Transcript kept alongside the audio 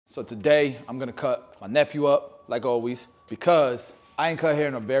So today I'm gonna cut my nephew up, like always, because I ain't cut hair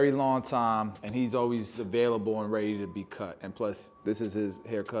in a very long time and he's always available and ready to be cut. And plus, this is his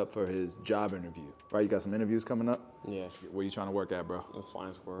haircut for his job interview. Right, you got some interviews coming up? Yeah. Where you trying to work at, bro? The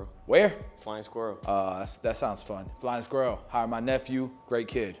Flying Squirrel. Where? Flying Squirrel. That sounds fun. Flying Squirrel, hire my nephew, great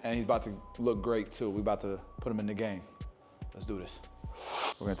kid. And he's about to look great too. We about to put him in the game. Let's do this.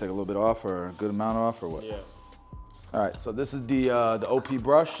 We're gonna take a little bit off or a good amount off or what? Yeah. All right, so this is the OP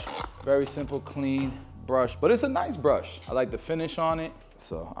brush. Very simple, clean brush, but it's a nice brush. I like the finish on it.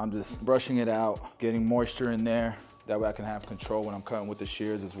 So I'm just brushing it out, getting moisture in there. That way I can have control when I'm cutting with the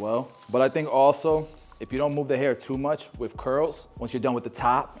shears as well. But I think also, if you don't move the hair too much with curls, once you're done with the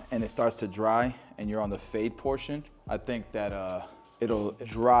top and it starts to dry and you're on the fade portion, I think that it'll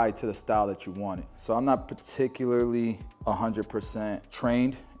dry to the style that you want it. So I'm not particularly 100%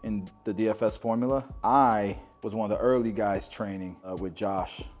 trained in the DFS formula. I was one of the early guys training with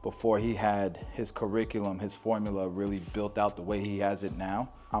Josh before he had his curriculum, his formula really built out the way he has it now.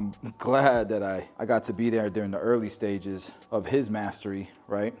 I'm glad that I got to be there during the early stages of his mastery,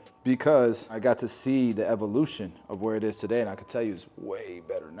 right? Because I got to see the evolution of where it is today, and I can tell you it's way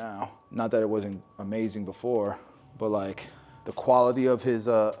better now. Not that it wasn't amazing before, but like the quality of his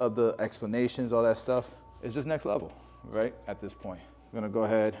of the explanations, all that stuff, is just next level, right? At this point. I'm gonna go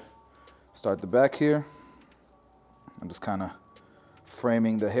ahead, start the back here. I'm just kind of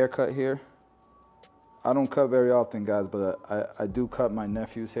framing the haircut here. I don't cut very often, guys, but I do cut my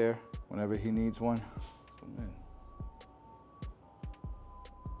nephew's hair whenever he needs one.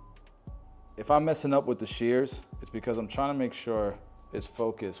 If I'm messing up with the shears, it's because I'm trying to make sure it's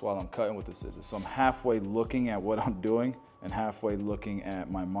focused while I'm cutting with the scissors. So I'm halfway looking at what I'm doing and halfway looking at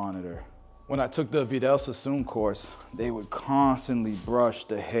my monitor. When I took the Vidal Sassoon course, they would constantly brush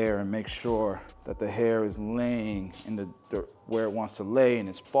the hair and make sure that the hair is laying in the where it wants to lay and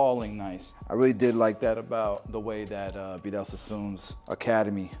it's falling nice. I really did like that about the way that Vidal Sassoon's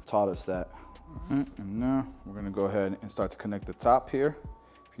Academy taught us that. And now we're gonna go ahead and start to connect the top here.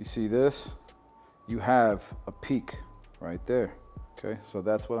 If you see this, you have a peak right there. Okay, so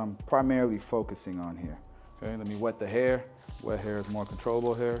that's what I'm primarily focusing on here. Okay, let me wet the hair. Wet hair is more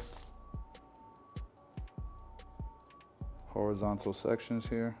controllable hair. Horizontal sections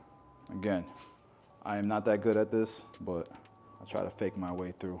here. Again, I am not that good at this, but I'll try to fake my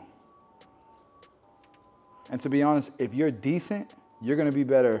way through. And to be honest, if you're decent, you're gonna be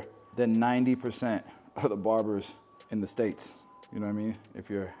better than 90% of the barbers in the States. You know what I mean? If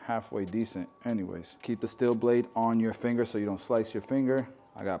you're halfway decent. Anyways, keep the steel blade on your finger so you don't slice your finger.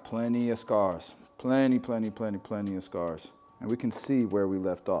 I got plenty of scars. Plenty of scars. And we can see where we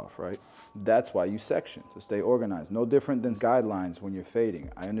left off, right? That's why you section, to stay organized. No different than guidelines when you're fading.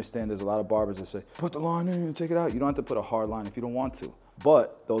 I understand there's a lot of barbers that say, put the line in and take it out. You don't have to put a hard line if you don't want to.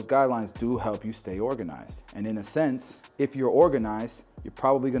 But those guidelines do help you stay organized. And in a sense, if you're organized, you're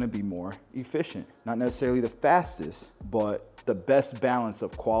probably gonna be more efficient. Not necessarily the fastest, but the best balance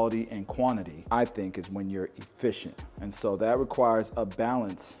of quality and quantity, I think, is when you're efficient. And so that requires a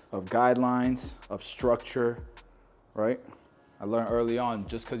balance of guidelines, of structure, right? I learned early on,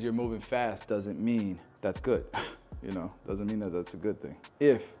 just because you're moving fast doesn't mean that's good. You know, doesn't mean that that's a good thing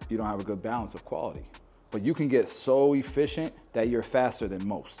if you don't have a good balance of quality. But you can get so efficient that you're faster than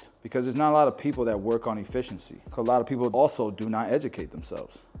most, because there's not a lot of people that work on efficiency. A lot of people also do not educate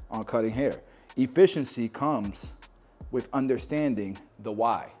themselves on cutting hair. Efficiency comes with understanding the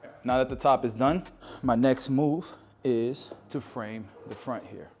why. Now that the top is done, my next move is to frame the front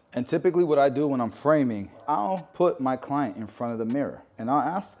here. And typically what I do when I'm framing, I'll put my client in front of the mirror and I'll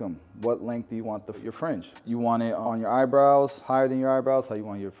ask them, what length do you want your fringe? You want it on your eyebrows, higher than your eyebrows? How you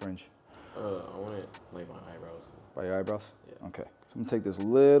want your fringe? I want it like my eyebrows. By your eyebrows? Yeah. Okay. So I'm gonna take this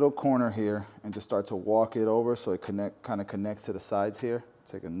little corner here and just start to walk it over so it kind of connects to the sides here.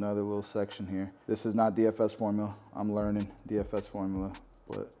 Take another little section here. This is not DFS formula. I'm learning DFS formula,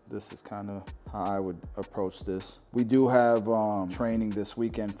 but this is kind of how I would approach this. We do have training this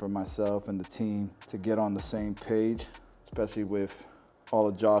weekend for myself and the team to get on the same page, especially with all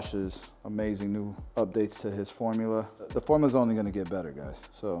of Josh's amazing new updates to his formula. The formula's only gonna get better, guys.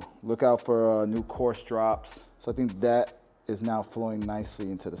 So look out for new course drops. So I think that is now flowing nicely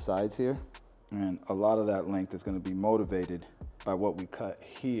into the sides here. And a lot of that length is gonna be motivated by what we cut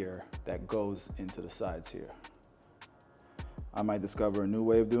here that goes into the sides here. I might discover a new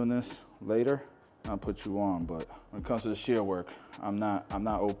way of doing this later, I'll put you on, but when it comes to the shear work, I'm not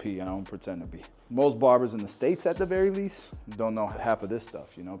OP, and I don't pretend to be. Most barbers in the States, at the very least, don't know half of this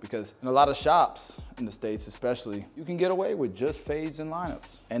stuff, you know, because in a lot of shops in the States especially, you can get away with just fades and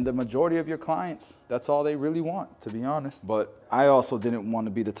lineups. And the majority of your clients, that's all they really want, to be honest. But I also didn't want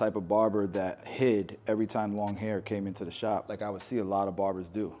to be the type of barber that hid every time long hair came into the shop, like I would see a lot of barbers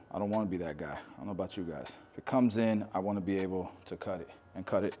do. I don't want to be that guy. I don't know about you guys. If it comes in, I want to be able to cut it, and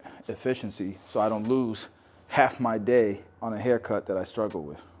cut it efficiency, so I don't lose half my day on a haircut that I struggle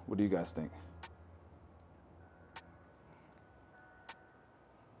with. What do you guys think?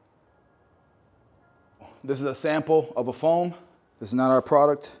 This is a sample of a foam. This is not our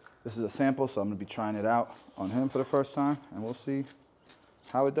product. This is a sample, so I'm gonna be trying it out on him for the first time, and we'll see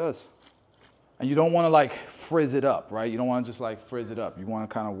how it does. And you don't wanna like frizz it up, right? You don't wanna just like frizz it up. You wanna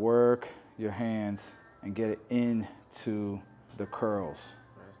kind of work your hands and get it into the curls.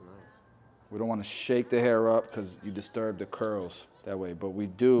 That's nice. We don't wanna shake the hair up because you disturb the curls that way, but we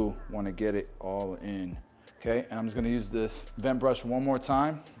do wanna get it all in. Okay, and I'm just gonna use this vent brush one more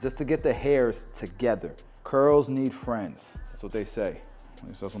time just to get the hairs together. Curls need friends, that's what they say. At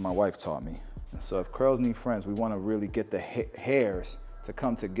least that's what my wife taught me. And so if curls need friends, we wanna really get the hairs to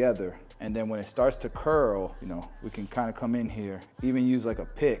come together. And then when it starts to curl, you know, we can kind of come in here, even use like a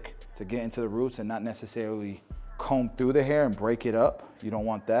pick to get into the roots and not necessarily comb through the hair and break it up. You don't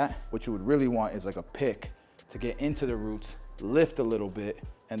want that. What you would really want is like a pick to get into the roots, lift a little bit,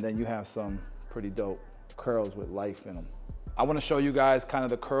 and then you have some pretty dope curls with life in them. I want to show you guys kind of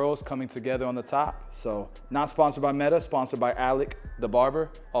the curls coming together on the top. So not sponsored by Meta, sponsored by Alec, the barber,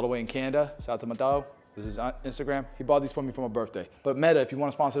 all the way in Canada. Shout out to my dog. This is on Instagram. He bought these for me for my birthday. But Meta, if you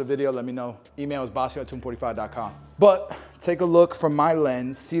want to sponsor the video, let me know. Email is basio@tomb45.com. But take a look from my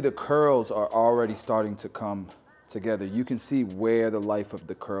lens. See, the curls are already starting to come together. You can see where the life of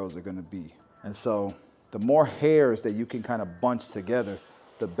the curls are going to be. And so the more hairs that you can kind of bunch together,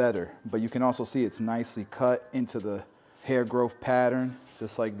 the better. But you can also see it's nicely cut into the hair growth pattern,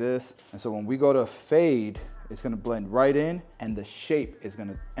 just like this. And so when we go to fade, it's gonna blend right in, and the shape is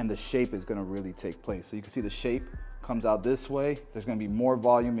gonna really take place. So you can see the shape comes out this way. There's gonna be more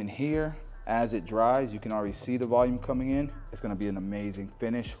volume in here. As it dries, you can already see the volume coming in. It's gonna be an amazing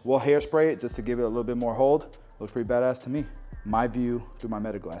finish. We'll hairspray it just to give it a little bit more hold. Looks pretty badass to me. My view through my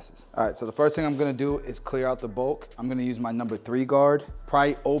Meta glasses. All right, so the first thing I'm gonna do is clear out the bulk. I'm gonna use my number 3 guard,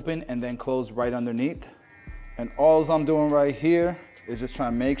 probably open and then close right underneath. And all I'm doing right here is just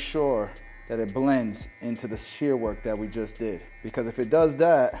trying to make sure that it blends into the shear work that we just did. Because if it does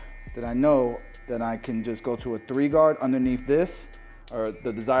that, then I know that I can just go to a 3 guard underneath this, or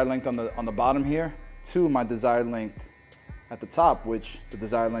the desired length on the bottom here, to my desired length at the top, which the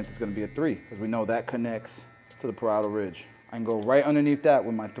desired length is gonna be a 3, because we know that connects to the parietal ridge. I can go right underneath that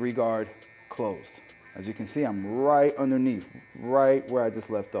with my 3 guard closed. As you can see, I'm right underneath, right where I just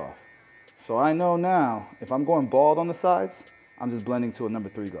left off. So I know now, if I'm going bald on the sides, I'm just blending to a number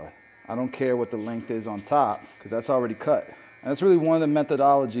 3 guard. I don't care what the length is on top, because that's already cut. And that's really one of the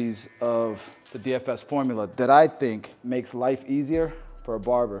methodologies of the DFS formula that I think makes life easier for a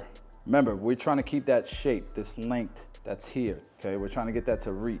barber. Remember, we're trying to keep that shape, this length that's here, okay? We're trying to get that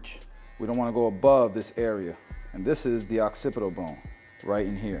to reach. We don't want to go above this area. And this is the occipital bone, right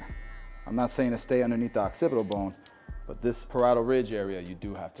in here. I'm not saying to stay underneath the occipital bone, but this parietal ridge area, you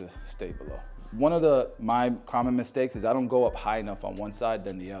do have to stay below. One of my common mistakes is I don't go up high enough on one side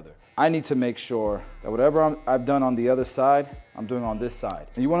than the other. I need to make sure that whatever I've done on the other side, I'm doing on this side.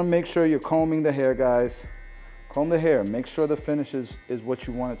 And you want to make sure you're combing the hair, guys. Comb the hair, make sure the finish is what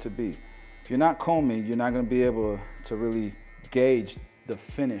you want it to be. If you're not combing, you're not going to be able to really gauge the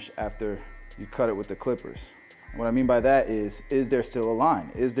finish after you cut it with the clippers. What I mean by that is there still a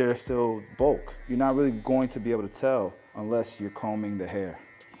line? Is there still bulk? You're not really going to be able to tell unless you're combing the hair.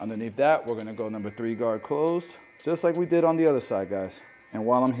 Underneath that, we're gonna go number 3 guard closed, just like we did on the other side, guys. And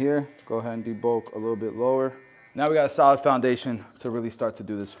while I'm here, go ahead and debulk a little bit lower. Now we got a solid foundation to really start to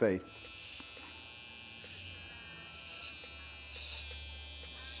do this fade.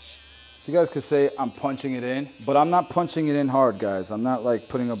 You guys could say I'm punching it in, but I'm not punching it in hard, guys. I'm not like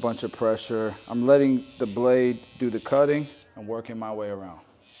putting a bunch of pressure. I'm letting the blade do the cutting and working my way around.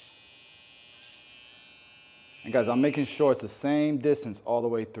 And guys, I'm making sure it's the same distance all the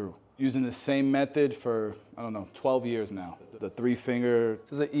way through. Using the same method for, I don't know, 12 years now. The 3-finger,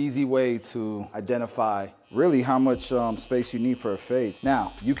 this is an easy way to identify really how much space you need for a fade.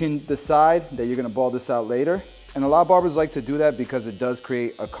 Now, you can decide that you're gonna ball this out later. And a lot of barbers like to do that because it does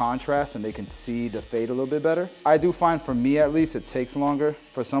create a contrast and they can see the fade a little bit better. I do find, for me at least, it takes longer.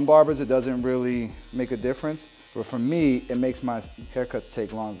 For some barbers, it doesn't really make a difference. But for me, it makes my haircuts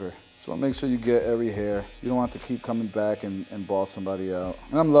take longer So make sure you get every hair. You don't have to keep coming back and ball somebody out.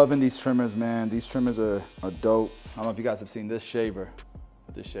 And I'm loving these trimmers, man. These trimmers are dope. I don't know if you guys have seen this shaver,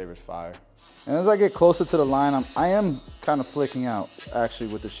 but this shaver's fire. And as I get closer to the line, I am kind of flicking out actually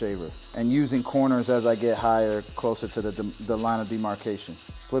with the shaver and using corners as I get higher, closer to the line of demarcation.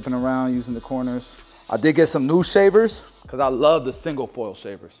 Flipping around, using the corners. I did get some new shavers because I love the single foil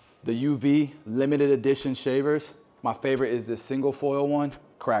shavers. The UV limited edition shavers. My favorite is this single foil one.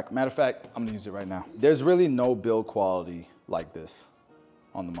 Crack. Matter of fact, I'm gonna use it right now. There's really no build quality like this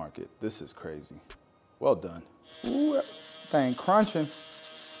on the market. This is crazy. Well done. Ooh, that thing crunching.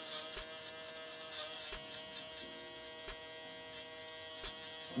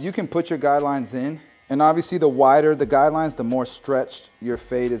 You can put your guidelines in, and obviously the wider the guidelines, the more stretched your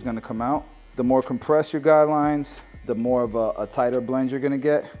fade is gonna come out. The more compressed your guidelines, the more of a tighter blend you're gonna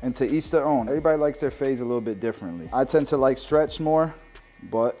get. And to each their own. Everybody likes their fades a little bit differently. I tend to like stretch more,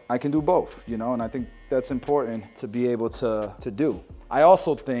 but I can do both, you know, and I think that's important to be able to do. I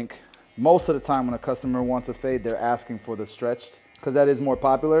also think most of the time when a customer wants a fade, they're asking for the stretched, because that is more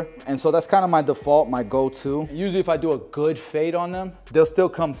popular. And so that's kind of my default, my go-to. Usually if I do a good fade on them, they'll still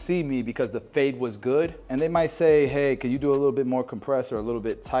come see me because the fade was good. And they might say, hey, can you do a little bit more compressed or a little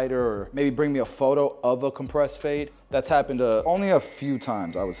bit tighter, or maybe bring me a photo of a compressed fade. That's happened only a few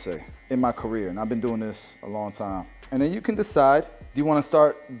times, I would say, in my career. And I've been doing this a long time. And then you can decide, do you want to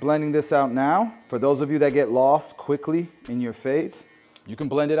start blending this out now? For those of you that get lost quickly in your fades, you can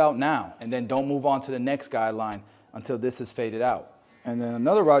blend it out now and then don't move on to the next guideline until this is faded out. And then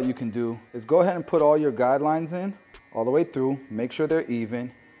another route you can do is go ahead and put all your guidelines in all the way through, make sure they're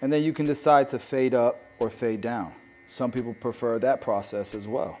even, and then you can decide to fade up or fade down. Some people prefer that process as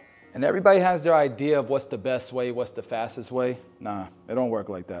well. And everybody has their idea of what's the best way, what's the fastest way. Nah, it don't work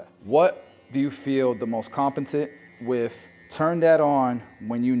like that. What do you feel the most competent with? Turn that on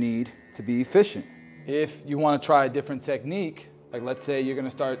when you need to be efficient. If you want to try a different technique, like let's say you're going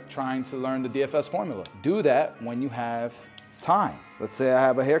to start trying to learn the DFS formula, do that when you have time. Let's say I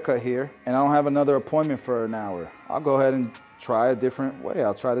have a haircut here and I don't have another appointment for an hour. I'll go ahead and try a different way.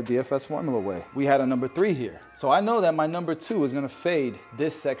 I'll try the DFS formula way. We had a number 3 here. So I know that my number 2 is going to fade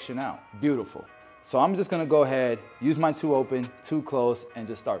this section out. Beautiful. So I'm just going to go ahead, use my 2 open, 2 close, and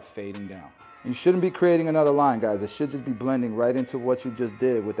just start fading down. You shouldn't be creating another line, guys. It should just be blending right into what you just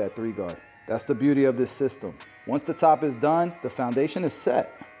did with that 3 guard. That's the beauty of this system. Once the top is done, the foundation is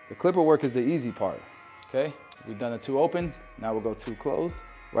set. The clipper work is the easy part, okay? We've done a 2 open, now we'll go 2 closed,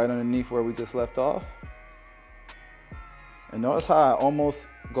 right underneath where we just left off. And notice how I almost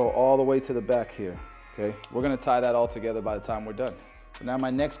go all the way to the back here, okay? We're gonna tie that all together by the time we're done. So now my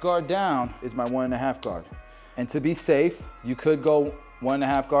next guard down is my 1.5 guard. And to be safe, you could go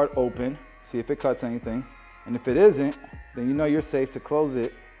 1.5 guard open, see if it cuts anything. And if it isn't, then you know you're safe to close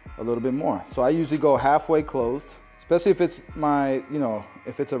it a little bit more. So I usually go halfway closed, especially if it's my, you know,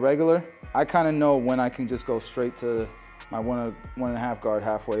 if it's a regular, I kind of know when I can just go straight to my 1.5 guard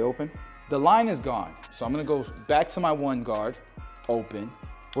halfway open. The line is gone. So I'm gonna go back to my 1 guard open.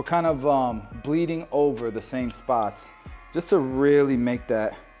 We're kind of bleeding over the same spots just to really make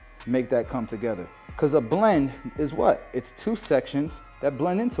that come together. Because a blend is what? It's 2 sections that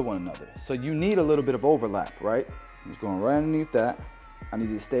blend into one another. So you need a little bit of overlap, right? I'm just going right underneath that. I need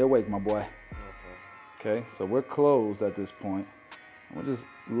you to stay awake, my boy. Okay, so we're closed at this point. We're just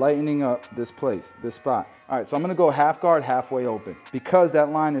lightening up this place, this spot. All right, so I'm gonna go half guard, halfway open because that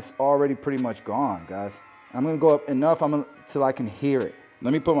line is already pretty much gone, guys. I'm gonna go up enough till I can hear it.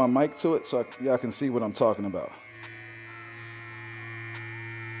 Let me put my mic to it so y'all can see what I'm talking about.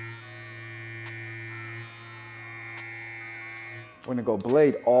 We're gonna go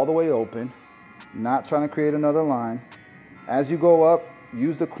blade all the way open, not trying to create another line. As you go up,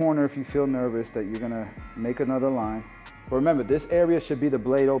 use the corner if you feel nervous that you're gonna make another line. But remember, this area should be the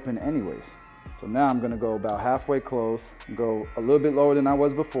blade open anyways. So now I'm gonna go about halfway close and go a little bit lower than I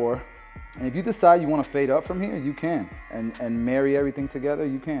was before. And if you decide you wanna fade up from here, you can. And marry everything together,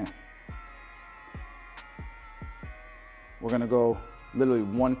 you can. We're gonna go literally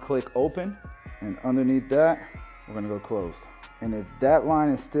 1 click open, and underneath that, we're gonna go closed. And if that line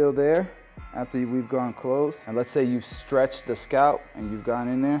is still there after we've gone closed, and let's say you've stretched the scalp and you've gone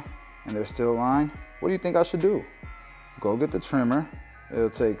in there and there's still a line, what do you think I should do? Go get the trimmer. It'll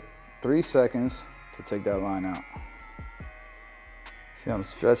take 3 seconds to take that line out. See, I'm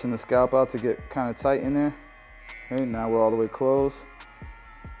stretching the scalp out to get kind of tight in there. Okay, now we're all the way closed.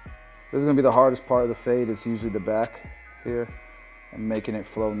 This is gonna be the hardest part of the fade. It's usually the back here and making it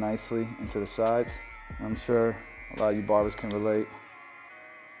flow nicely into the sides. I'm sure a lot of you barbers can relate.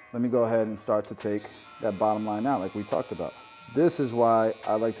 Let me go ahead and start to take that bottom line out like we talked about. This is why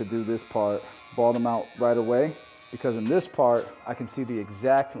I like to do this part, ball them out right away, because in this part, I can see the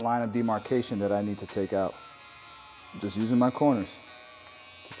exact line of demarcation that I need to take out. I'm just using my corners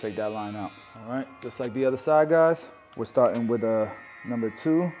to take that line out. All right, just like the other side, guys. We're starting with number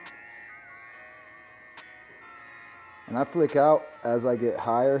 2. And I flick out as I get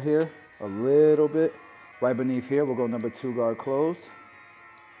higher here, a little bit. Right beneath here, we'll go number 2 guard closed.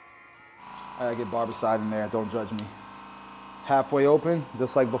 I get barber side in there, don't judge me. Halfway open,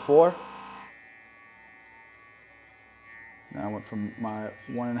 just like before. Now I went from my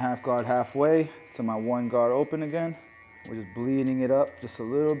 1.5 guard halfway to my 1 guard open again. We're just bleeding it up just a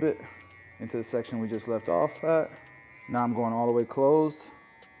little bit into the section we just left off at. Now I'm going all the way closed.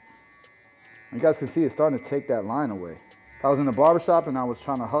 You guys can see it's starting to take that line away. If I was in the barbershop and I was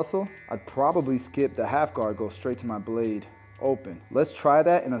trying to hustle, I'd probably skip the half guard, go straight to my blade open. Let's try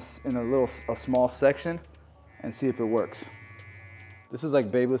that in a small section and see if it works. This is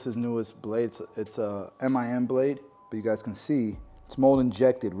like Babeless's newest blade. It's a MIM blade, but you guys can see it's mold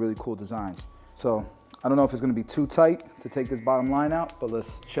injected, really cool designs. So I don't know if it's gonna be too tight to take this bottom line out, but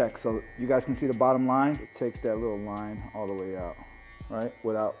let's check. So you guys can see the bottom line. It takes that little line all the way out, right?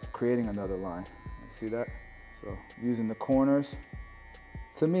 Without creating another line. You see that? So using the corners.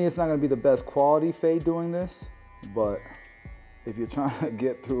 To me, it's not gonna be the best quality fade doing this, but if you're trying to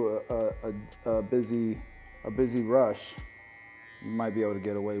get through a busy rush, you might be able to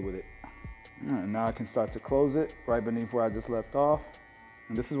get away with it. All right, now I can start to close it right beneath where I just left off.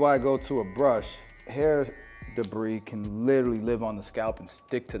 And this is why I go to a brush. Hair debris can literally live on the scalp and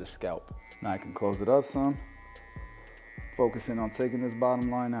stick to the scalp. Now I can close it up some, focusing on taking this bottom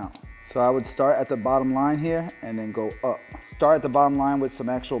line out. So I would start at the bottom line here and then go up. Start at the bottom line with some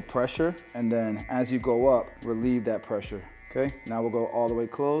actual pressure, and then as you go up, relieve that pressure. Okay, now we'll go all the way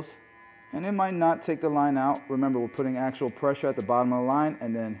closed. And it might not take the line out. Remember, we're putting actual pressure at the bottom of the line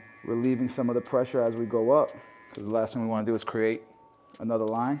and then relieving some of the pressure as we go up, because the last thing we want to do is create another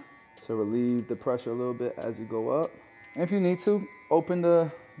line. So relieve the pressure a little bit as you go up. And if you need to, open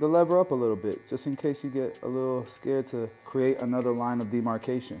the lever up a little bit, just in case you get a little scared to create another line of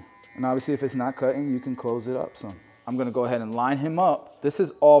demarcation. And obviously, if it's not cutting, you can close it up some. I'm gonna go ahead and line him up. This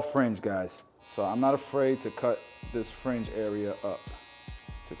is all fringe, guys. So I'm not afraid to cut this fringe area up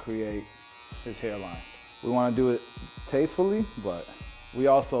to create his hairline. We wanna do it tastefully, but we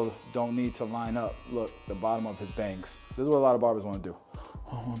also don't need to line up, look, the bottom of his bangs. This is what a lot of barbers wanna do.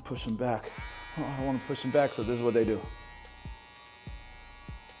 Oh, I wanna push him back. Oh, I wanna push him back, so this is what they do.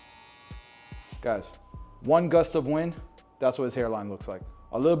 Guys, one gust of wind, that's what his hairline looks like.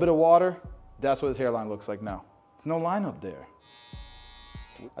 A little bit of water, that's what his hairline looks like now. There's no line up there.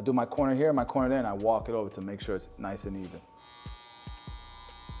 I do my corner here, my corner there, and I walk it over to make sure it's nice and even.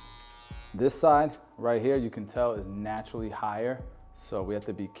 This side right here, you can tell is naturally higher, so we have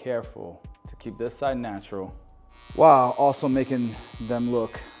to be careful to keep this side natural while also making them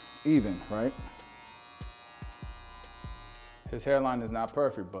look even, right? His hairline is not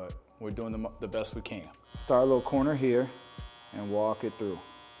perfect, but we're doing the best we can. Start a little corner here and walk it through.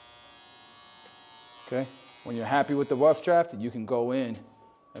 Okay? When you're happy with the rough draft, you can go in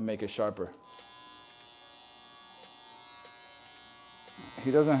and make it sharper.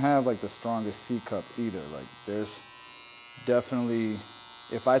 He doesn't have like the strongest C cup either. Like there's definitely,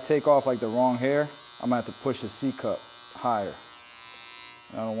 if I take off like the wrong hair, I'm gonna have to push the C cup higher.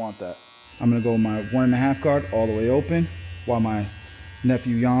 I don't want that. I'm gonna go my 1.5 guard all the way open while my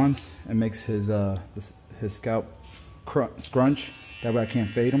nephew yawns and makes his scalp scrunch. That way I can't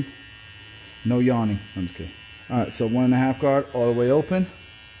fade him. No yawning, I'm just kidding. All right, so 1.5 guard all the way open.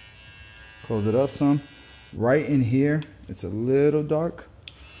 Close it up some. Right in here, it's a little dark.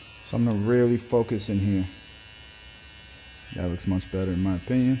 So I'm gonna really focus in here. That looks much better in my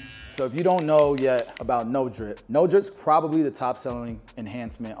opinion. So if you don't know yet about No Drip, No Drip's probably the top selling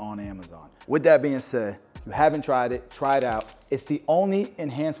enhancement on Amazon. With that being said, if you haven't tried it, try it out. It's the only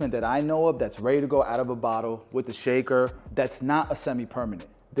enhancement that I know of that's ready to go out of a bottle with the shaker that's not a semi-permanent.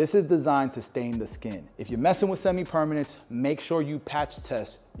 This is designed to stain the skin. If you're messing with semi-permanents, make sure you patch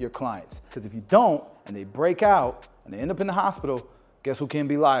test your clients. Because if you don't, and they break out, and they end up in the hospital, guess who can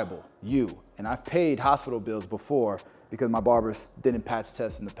be liable? You. And I've paid hospital bills before because my barbers didn't patch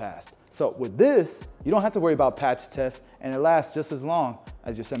test in the past. So with this, you don't have to worry about patch tests, and it lasts just as long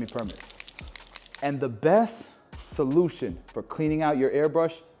as your semi-permanents. And the best solution for cleaning out your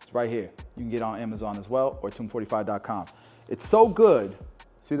airbrush is right here. You can get it on Amazon as well, or tomb45.com. It's so good.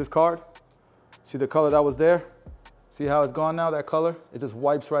 See this card? See the color that was there? See how it's gone now, that color? It just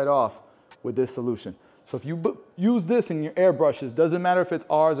wipes right off with this solution. So if you use this in your airbrushes, doesn't matter if it's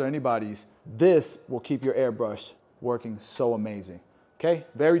ours or anybody's, this will keep your airbrush working so amazing. Okay,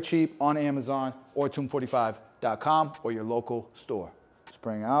 very cheap on Amazon or tomb45.com or your local store.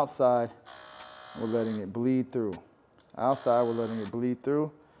 Spraying outside, we're letting it bleed through. Outside, we're letting it bleed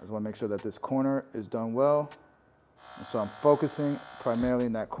through. I just wanna make sure that this corner is done well. And so I'm focusing primarily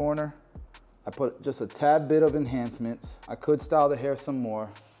in that corner. I put just a tad bit of enhancements. I could style the hair some more,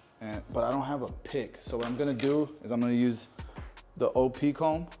 but I don't have a pick. So what I'm gonna do is I'm gonna use the OP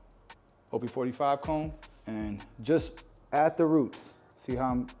comb, OP45 comb, and just at the roots, see how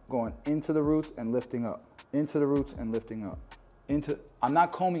I'm going into the roots and lifting up, into the roots and lifting up. I'm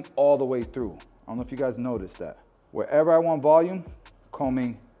not combing all the way through. I don't know if you guys noticed that. Wherever I want volume,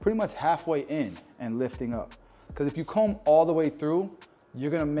 combing pretty much halfway in and lifting up. Because if you comb all the way through,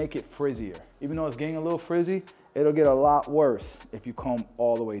 you're gonna make it frizzier. Even though it's getting a little frizzy, it'll get a lot worse if you comb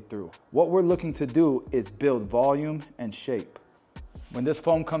all the way through. What we're looking to do is build volume and shape. When this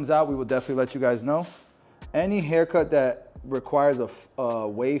foam comes out, we will definitely let you guys know. Any haircut that requires a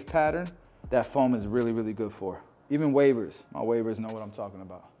wave pattern, that foam is really, really good for. Even wavers, my wavers know what I'm talking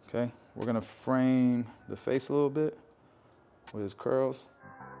about. Okay, we're gonna frame the face a little bit with his curls.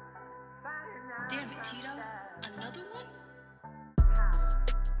 Damn it, Tito. Another one?